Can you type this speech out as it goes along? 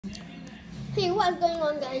Hey, what's going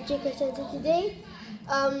on, guys? J-kles, so today,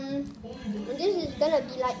 this is gonna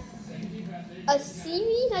be like a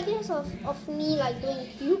series, I guess, of me like doing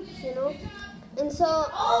cubes, you know. And so,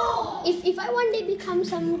 if I one day become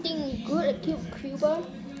something good, a cuber,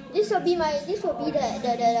 this will be the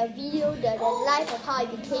video, the life of how I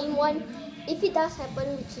became one. If it does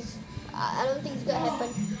happen, which is I don't think it's gonna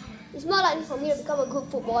happen. It's more likely for me to become a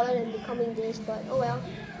good footballer than becoming this, but oh well.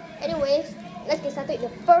 Anyways, let's get started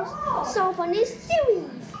with the first song for this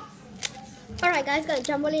series. Alright guys, gonna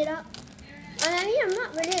jumble it up. I mean, I'm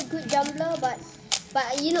not really a good jumbler, but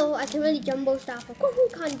you know, I can really jumble stuff. Of course, who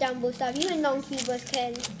can't jumble stuff? Even non-cubers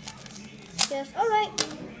can. Yes, alright,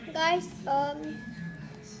 guys.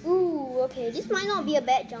 Ooh, okay, this might not be a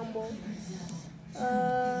bad jumble.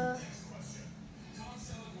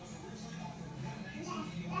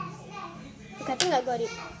 Okay, I think I got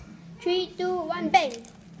it. 3, 2, 1, bang!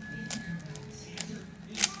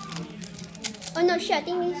 Oh no, shit, I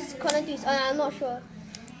think this corner twist. I'm not sure.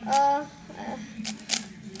 Huh?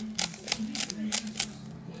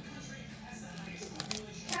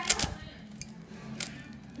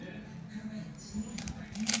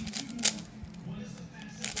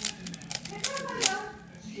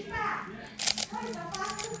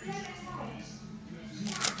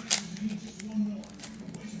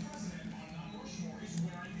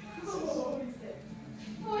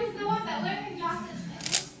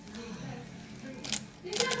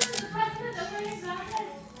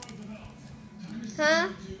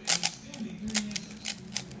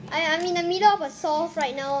 I'm in the middle of a solve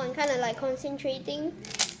right now. I'm kind of like concentrating.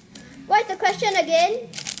 What's the question again?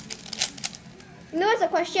 What's the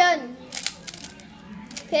question?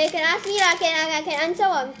 Okay, can ask me. I can answer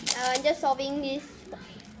while I'm just solving this.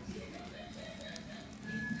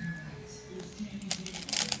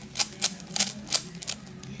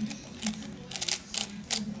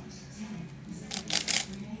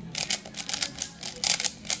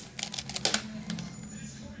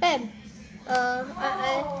 Bam.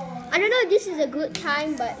 I don't know if this is a good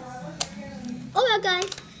time, but oh well, guys.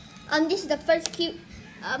 This is the first cube.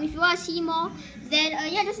 If you want to see more, then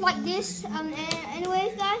yeah, just like this.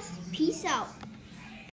 Anyways, guys, peace out.